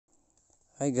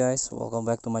Hi guys, welcome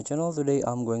back to my channel. Today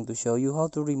I'm going to show you how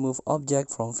to remove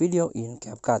object from video in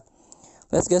CapCut.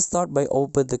 Let's get started by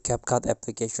open the CapCut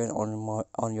application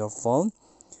on your phone.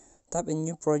 Tap in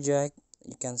new project.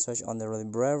 You can search on the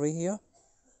library here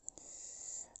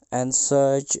and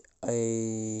search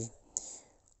this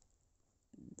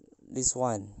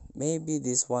one. Maybe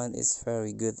this one is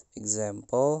very good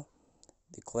example.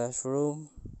 The classroom.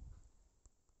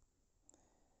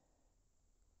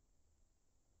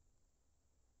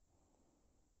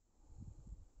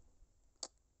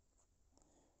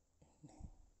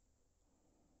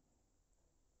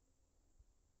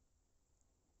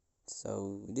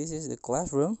 So this is the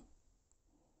classroom.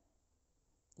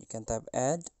 You can tap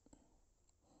add.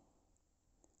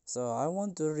 So I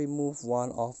want to remove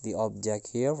one of the object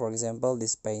here, for example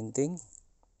this painting.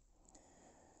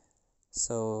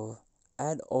 So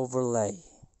add overlay.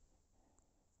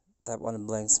 Tap on a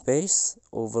blank space,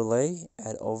 overlay,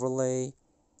 add overlay.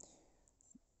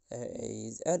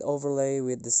 Add overlay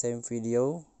with the same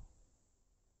video.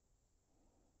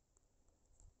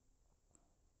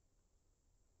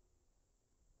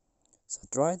 So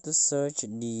try to search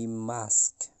the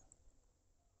mask.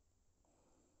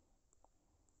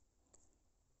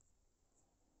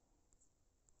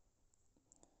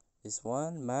 This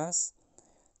one, mask.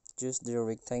 Choose the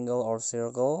rectangle or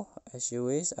circle as you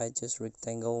wish. I choose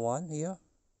rectangle one here.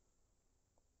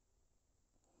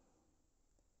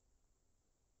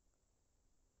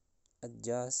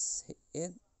 Adjust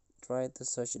it. Try to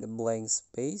search the blank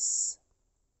space.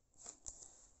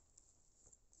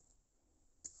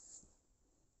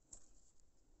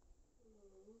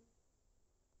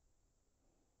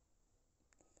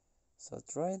 So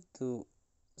try to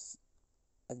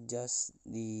adjust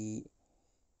this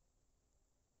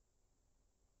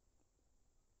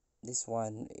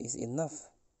one is enough.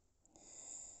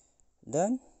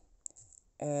 Done.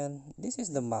 And this is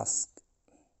the mask.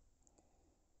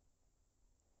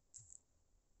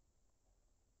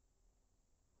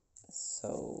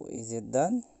 So is it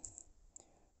done?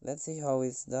 Let's see how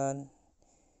it's done.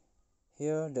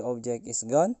 Here the object is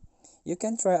gone. You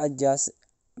can try adjust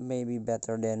maybe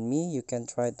better than me. You can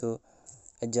try to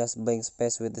adjust blank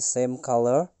space with the same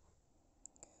color.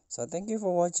 So thank you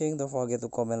for watching. Don't forget to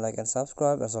comment, like and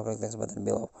subscribe, and also click the next button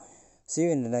below. See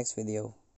you in the next video.